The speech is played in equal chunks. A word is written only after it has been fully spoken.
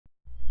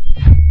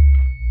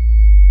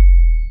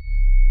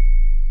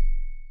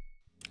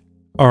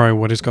Alright,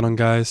 what is going on,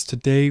 guys?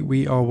 Today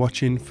we are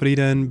watching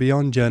Frieren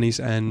Beyond Journey's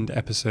End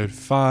episode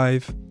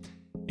 5.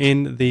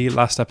 In the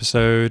last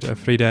episode,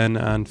 Frieren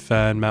and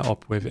Fern met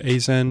up with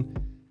Aizen,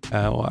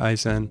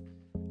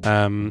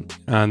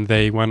 and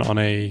they went on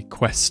a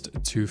quest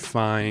to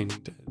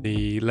find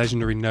the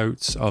legendary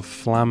notes of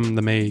Flam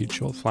the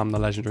Mage, or Flam the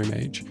Legendary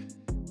Mage,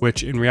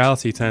 which in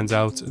reality turns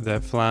out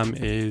that Flam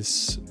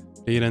is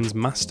Frieren's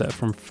master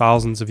from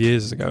thousands of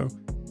years ago.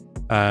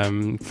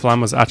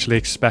 Flam was actually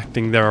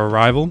expecting their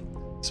arrival.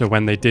 So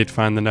when they did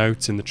find the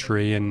notes in the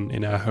tree and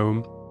in her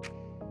home,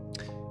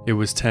 it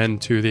was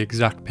turned to the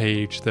exact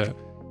page that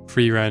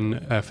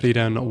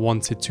Frieren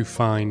wanted to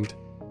find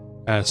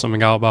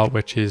something out about,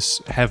 which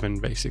is heaven,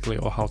 basically,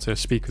 or how to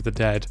speak with the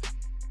dead.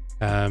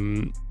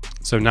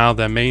 So now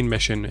their main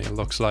mission, it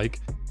looks like,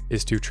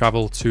 is to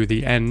travel to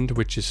the end,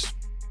 which is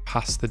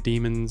past the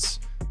demons,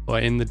 or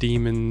in the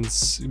Demon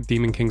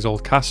King's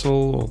old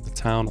castle, or the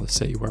town, or the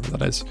city, wherever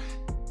that is.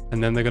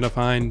 And then they're going to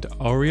find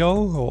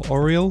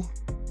Oriel,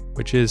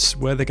 which is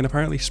where they can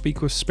apparently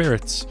speak with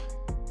spirits,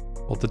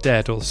 or the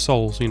dead, or the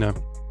souls, you know.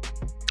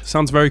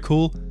 Sounds very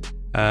cool,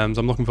 so I'm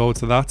looking forward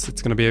to that.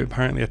 It's going to be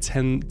apparently a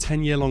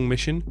 10-year-long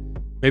mission.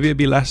 Maybe it'll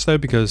be less, though,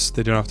 because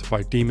they don't have to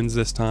fight demons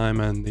this time,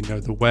 and they know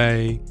the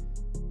way.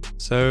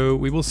 So,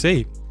 we will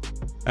see.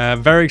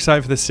 Very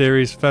excited for this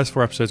series. First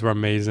 4 episodes were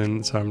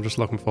amazing, so I'm just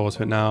looking forward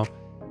to it now.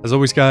 As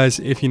always, guys,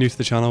 if you're new to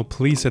the channel,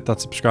 please hit that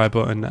subscribe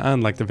button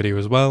and like the video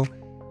as well.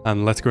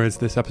 And let's go into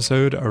this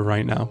episode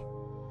right now.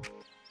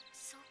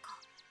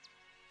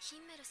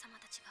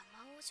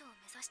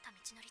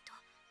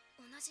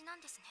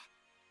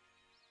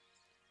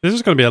 This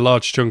is going to be a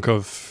large chunk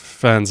of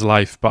Fern's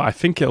life, but I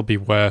think it'll be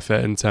worth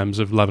it in terms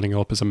of leveling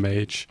up as a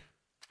mage.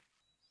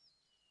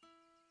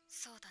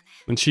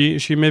 And she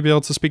may be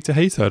able to speak to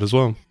Haythird as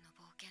well.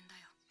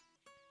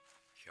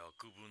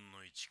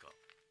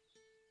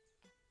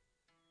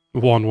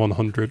 One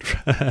 100.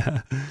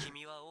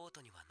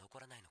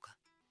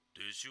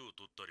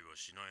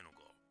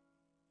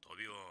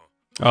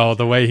 Oh,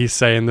 the way he's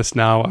saying this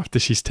now after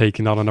she's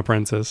taken on an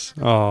apprentice.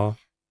 Oh.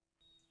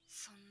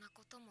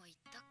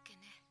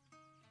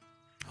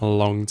 A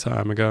long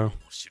time ago.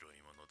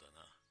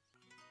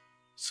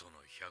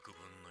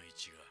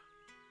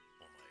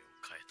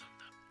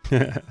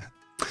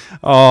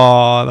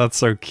 Oh, that's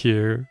so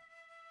cute.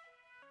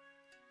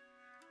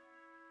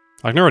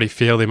 I can already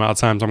feel the amount of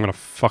times I'm gonna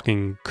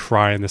fucking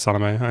cry in this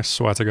anime, I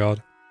swear to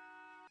God.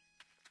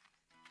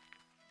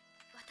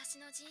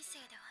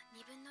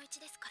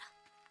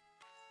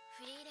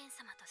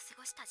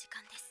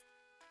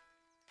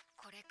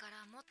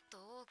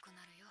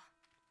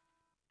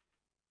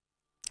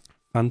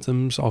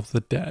 Phantoms of the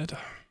Dead.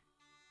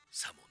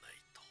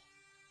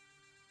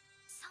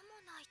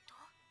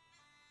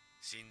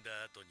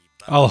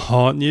 I'll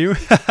haunt you.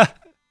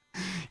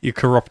 You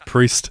corrupt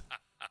priest.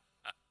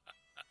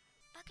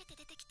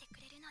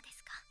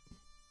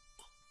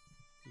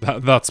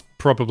 That's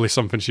probably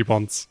something she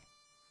wants.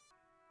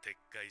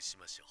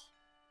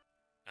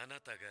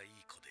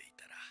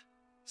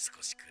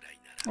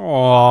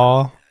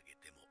 Aww.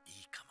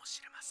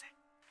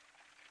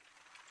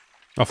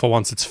 Oh, for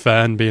once it's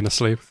Fern being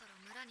asleep.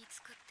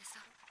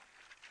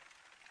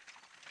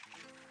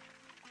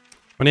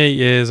 28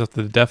 years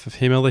after the death of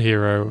Himmel the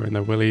hero in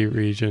the Willy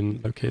region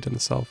located in the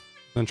South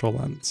Central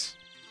Lands.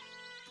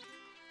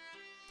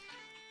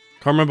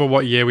 Can't remember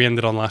what year we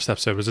ended on last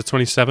episode. Was it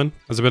 27?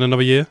 Has it been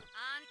another year?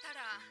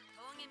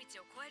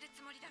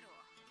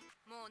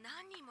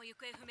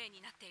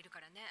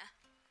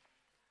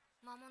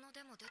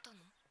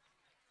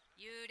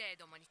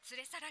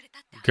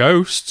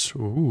 Ghosts?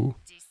 Ooh.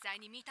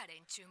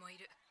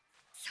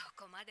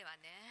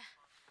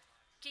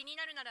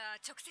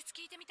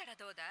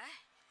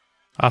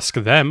 Ask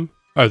them?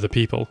 Oh, the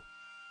people.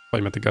 I thought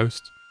you meant the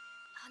ghosts.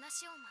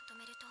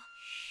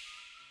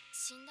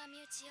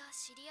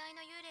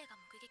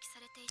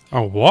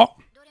 Oh, what?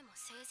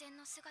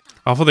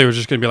 I thought they were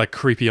just going to be like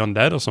creepy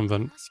undead or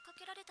something.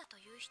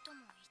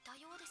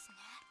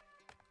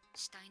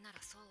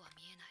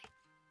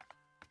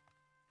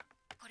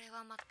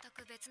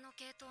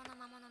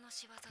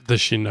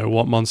 Does she know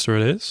what monster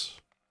it is?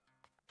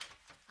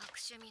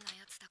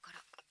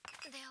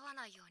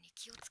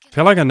 I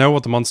feel like I know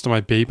what the monster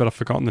might be, but I've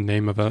forgotten the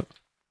name of it.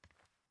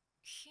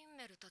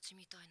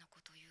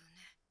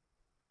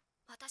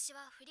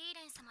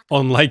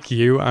 Unlike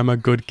you, I'm a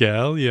good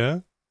girl, yeah?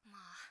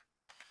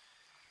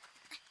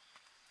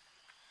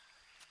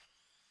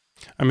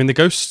 I mean, the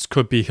ghosts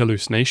could be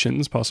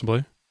hallucinations,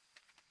 possibly.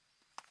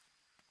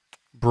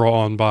 Brought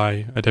on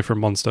by a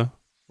different monster,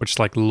 which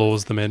like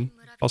lures them in,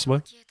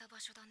 possibly.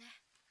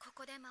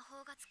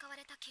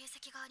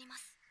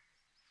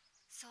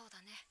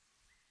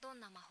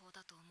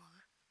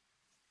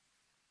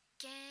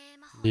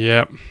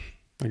 Yep,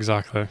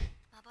 exactly.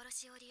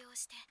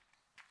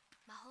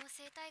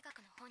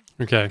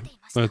 Okay,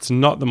 so it's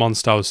not the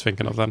monster I was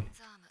thinking of then.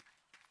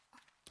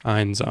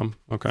 Einzam,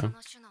 okay.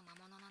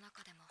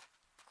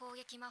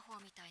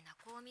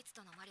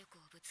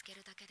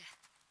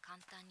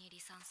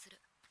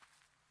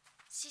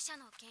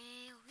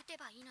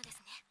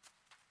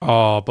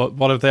 Oh, but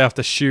what if they have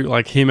to shoot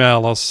like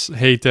Himmel or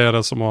Hater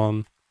or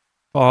someone?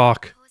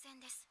 Fuck.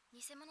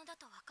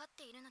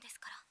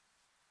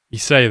 You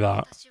say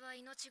that.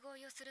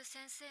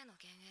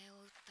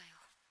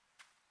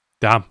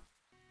 Damn.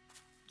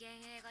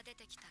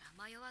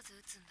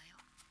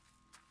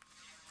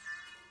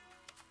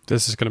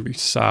 This is gonna be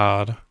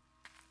sad.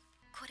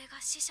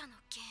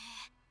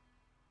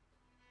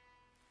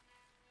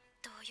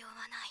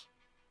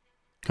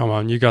 Come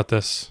on, you got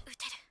this.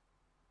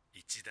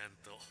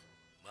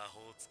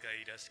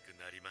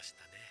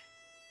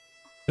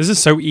 This is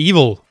so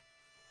evil.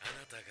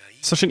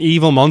 Such an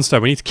evil monster.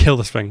 We need to kill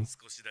this thing.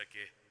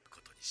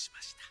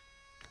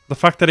 The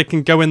fact that it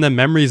can go in their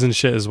memories and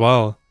shit as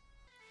well.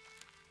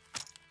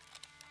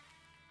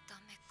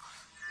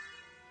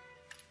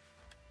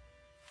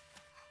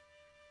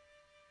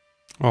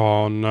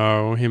 Oh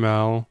no,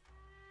 Himmel.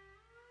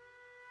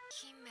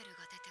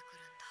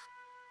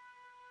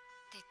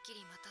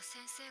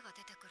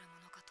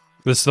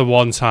 This is the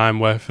one time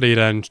where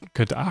Frieren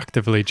could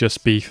actively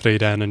just be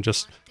Frieren and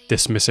just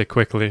dismiss it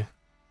quickly.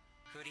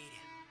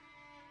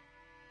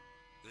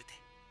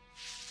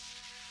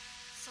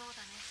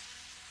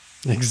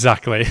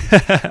 Exactly.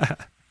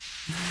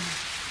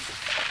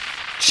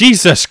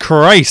 Jesus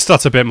Christ,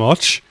 that's a bit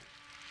much.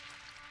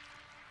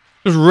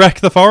 Just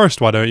wreck the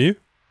forest, why don't you?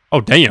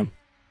 Oh, damn.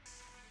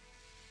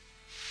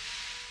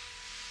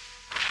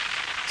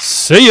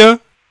 See ya!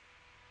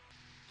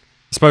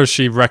 I suppose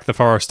she wrecked the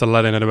forest to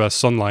let in a bit of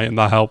sunlight, and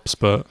that helps,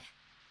 but...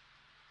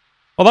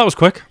 Oh, that was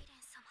quick.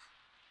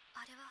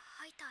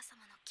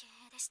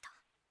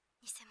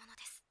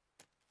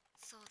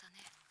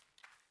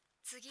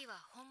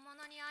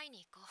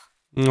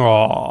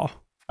 Aww.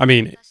 I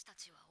mean,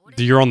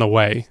 you're on the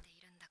way.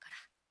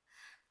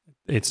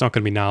 It's not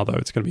going to be now, though.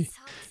 It's going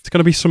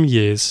to be some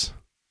years.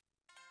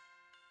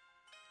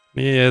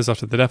 Years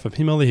after the death of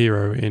Himmel the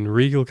hero in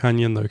Regal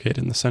Canyon located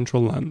in the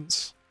Central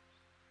Lands.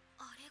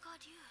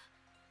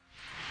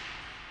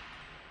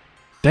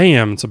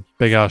 Damn, it's a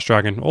big-ass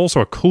dragon. Also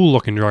a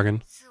cool-looking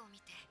dragon.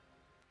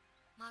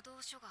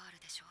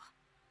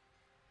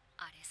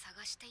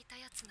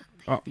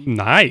 Oh,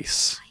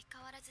 nice.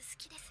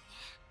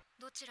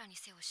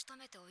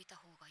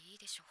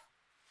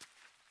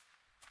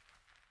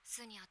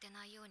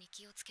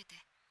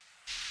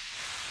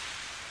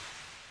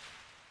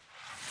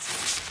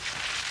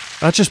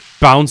 That just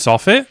bounced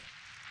off it?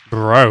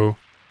 Bro.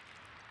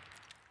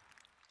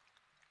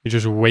 You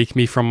just wake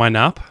me from my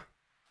nap?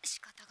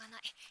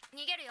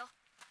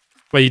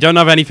 Wait, you don't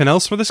have anything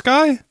else for this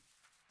guy?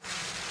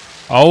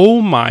 Oh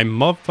my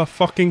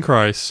motherfucking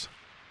Christ.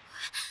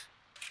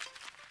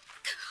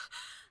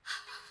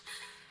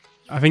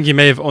 I think you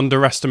may have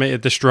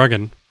underestimated this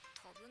dragon.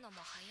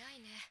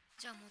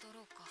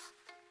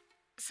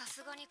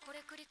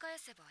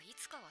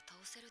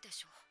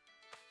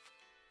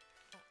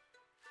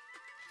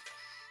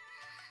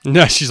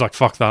 Yeah, she's like,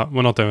 fuck that,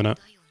 we're not doing it.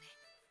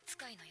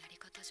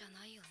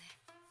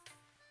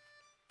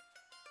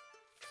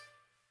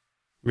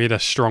 Need a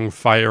strong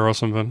fighter or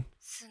something.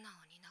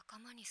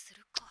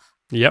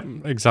 Yep,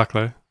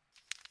 exactly.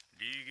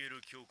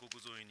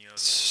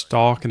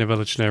 Stark in a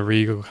village near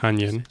Regal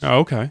Canyon. Oh,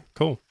 okay,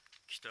 cool.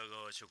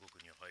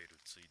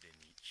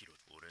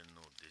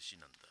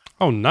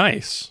 Oh,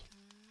 nice.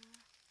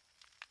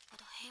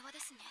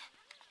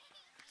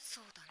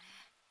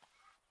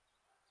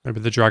 Maybe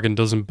the dragon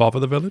doesn't bother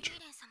the village?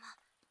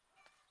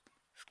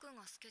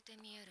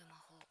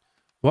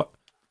 What?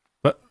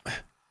 But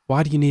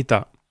why do you need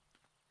that?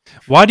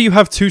 Why do you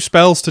have 2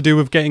 spells to do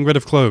with getting rid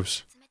of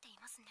clothes?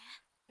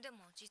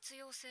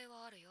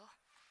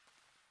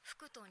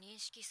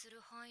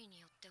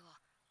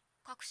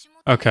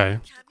 Okay.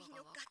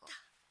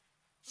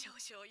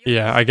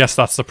 Yeah, I guess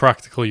that's the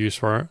practical use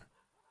for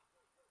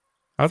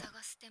it.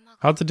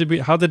 How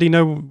did he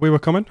know we were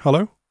coming?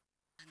 Hello?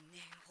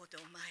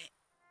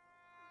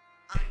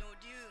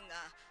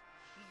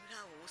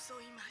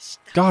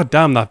 God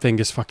damn, that thing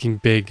is fucking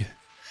big.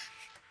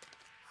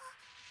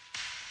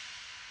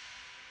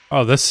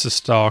 Oh, this is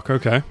Stark,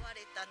 okay.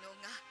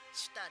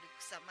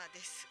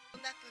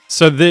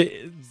 So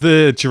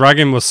the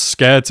dragon was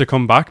scared to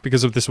come back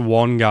because of this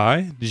one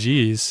guy?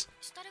 Jeez.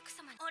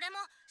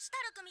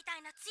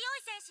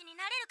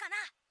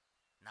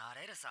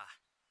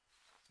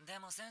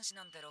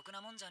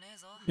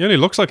 He only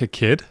looks like a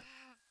kid.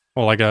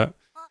 Or like a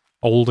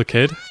older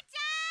kid.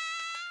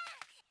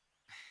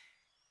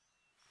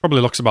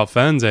 Probably looks about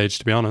Fern's age,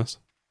 to be honest.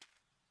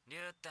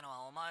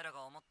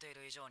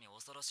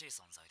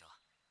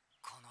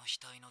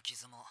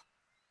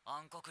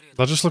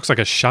 That just looks like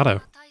a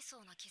shadow.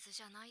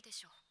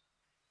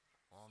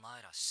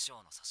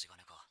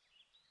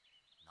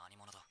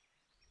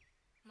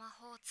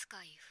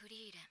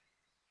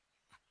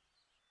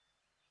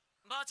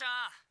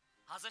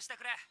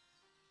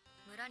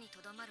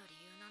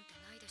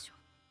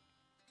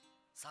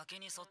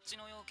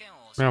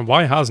 Man,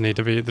 why hasn't he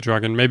defeated the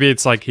dragon? Maybe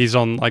it's like he's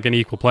on like an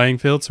equal playing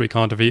field, so he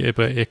can't defeat it,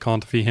 but it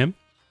can't defeat him.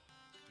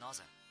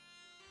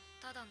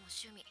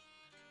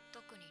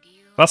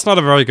 That's not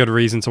a very good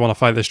reason to want to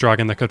fight this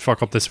dragon that could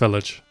fuck up this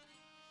village.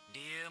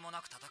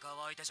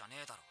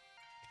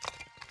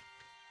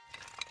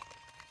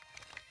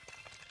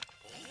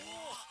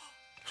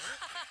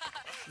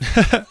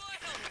 A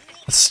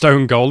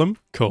stone golem?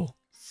 Cool.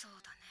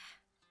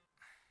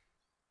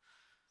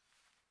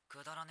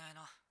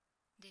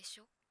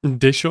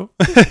 Disho?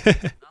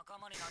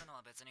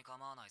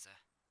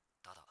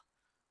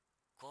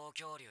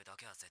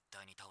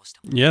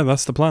 Yeah,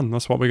 that's the plan.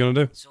 That's what we're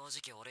gonna do.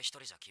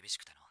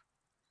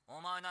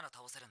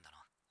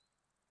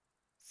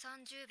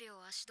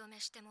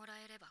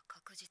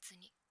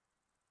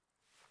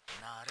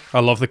 I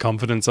love the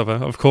confidence of her.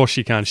 Of course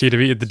she can. She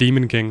defeated the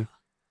Demon King.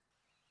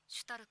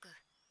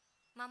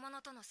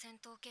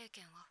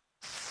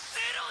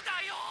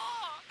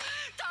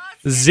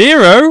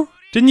 0?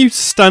 Didn't you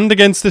stand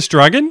against this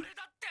dragon?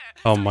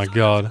 Oh my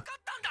god.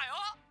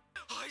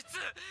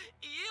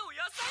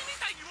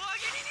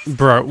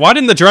 Bro, why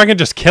didn't the dragon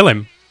just kill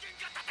him?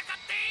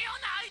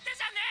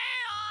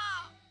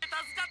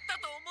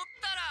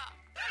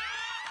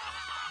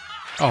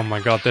 Oh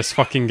my god, this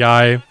fucking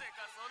guy.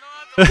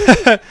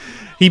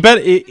 He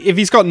bet if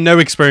he's got no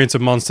experience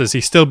with monsters,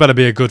 he still better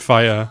be a good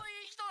fighter.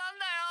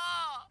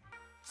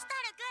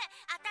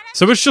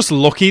 So it's just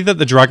lucky that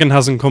the dragon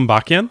hasn't come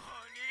back yet.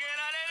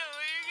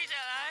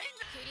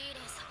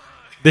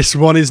 This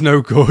one is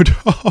no good.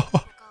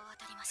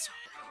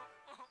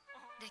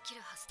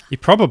 He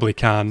probably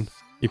can.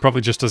 He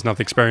probably just doesn't have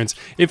the experience.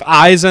 If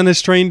Aizen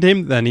has trained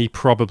him, then he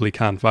probably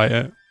can fight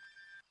it.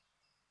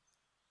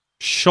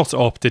 Shut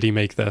up, did he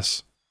make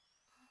this?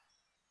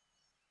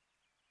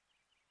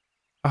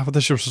 I thought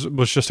this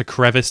was just a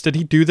crevice. Did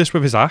he do this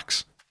with his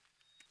axe?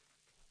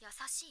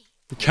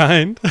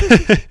 Kind.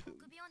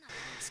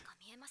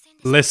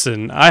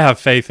 Listen, I have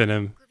faith in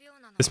him.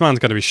 This man's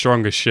got to be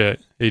strong as shit.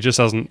 He just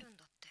hasn't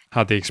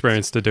had the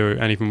experience to do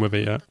anything with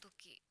it yet.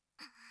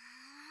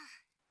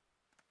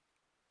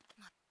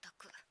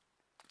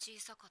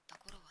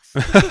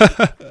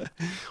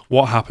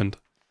 What happened?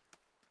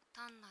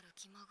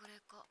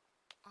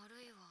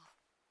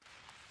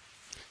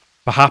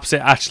 Perhaps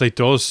it actually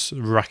does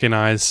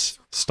recognize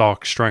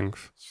Stark's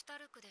strength.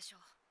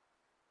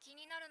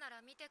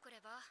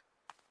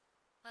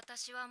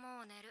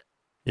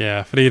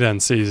 Yeah,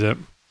 Frieren sees it.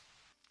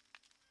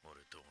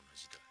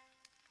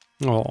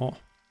 Oh.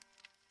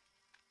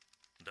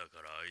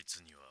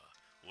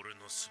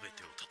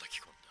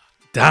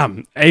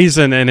 Damn,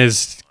 Aizen in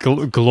his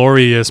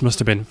glory years must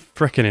have been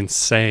freaking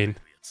insane.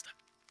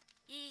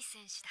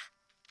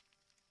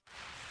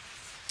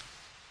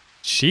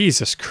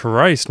 Jesus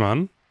Christ,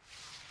 man.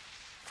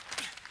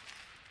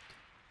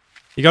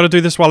 You gotta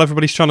do this while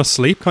everybody's trying to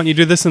sleep? Can't you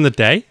do this in the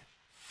day?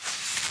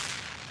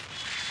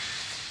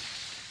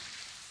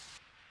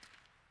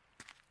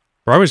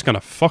 Bro is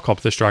gonna fuck up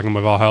this dragon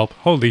with our help.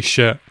 Holy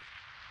shit.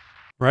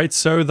 Right,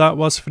 so that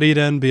was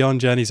Frieren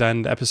Beyond Journey's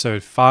End,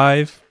 episode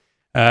 5.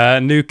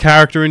 New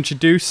character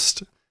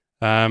introduced.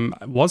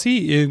 Was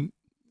he in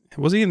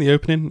the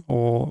opening?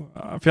 Or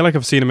I feel like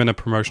I've seen him in a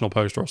promotional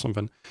poster or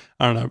something.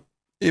 I don't know.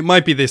 It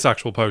might be this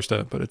actual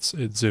poster, but it's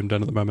zoomed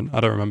in at the moment. I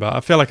don't remember.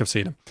 I feel like I've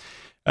seen him.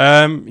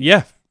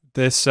 Yeah,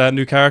 this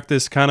new character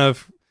is kind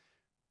of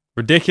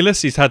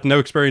ridiculous. He's had no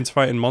experience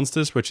fighting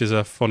monsters, which is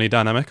a funny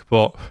dynamic,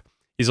 but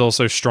he's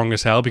also strong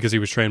as hell because he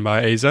was trained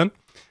by Aizen.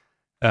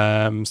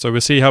 So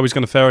we'll see how he's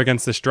going to fare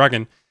against this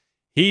dragon.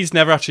 He's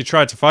never actually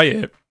tried to fight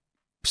it,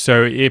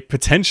 so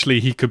potentially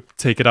he could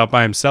take it out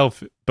by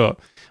himself, but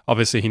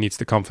obviously he needs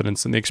the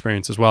confidence and the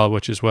experience as well,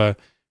 which is where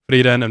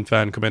Frieren and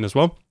Frieren come in as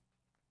well.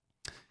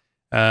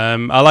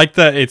 I like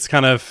that it's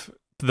kind of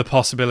the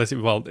possibility,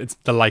 well, it's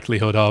the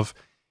likelihood of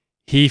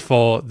he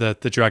thought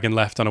that the dragon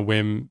left on a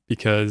whim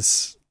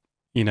because,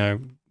 you know,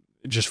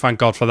 just thank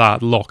God for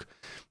that, luck.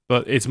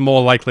 But it's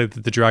more likely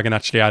that the dragon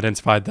actually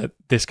identified that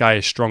this guy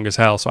is strong as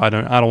hell, so I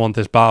don't want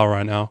this battle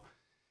right now.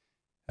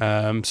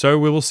 So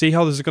we will see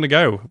how this is going to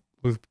go.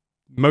 We're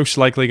most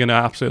likely going to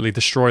absolutely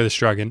destroy this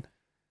dragon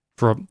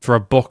for a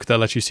book that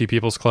lets you see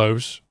people's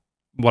clothes,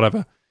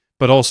 whatever.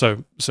 But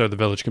also so the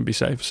village can be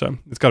safe, so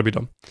it's got to be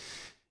done.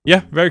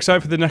 Yeah, very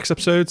excited for the next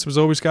episodes. As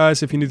always,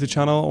 guys, if you're new to the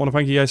channel, I want to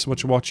thank you guys so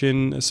much for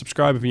watching.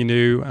 Subscribe if you're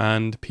new,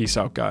 and peace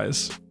out,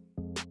 guys.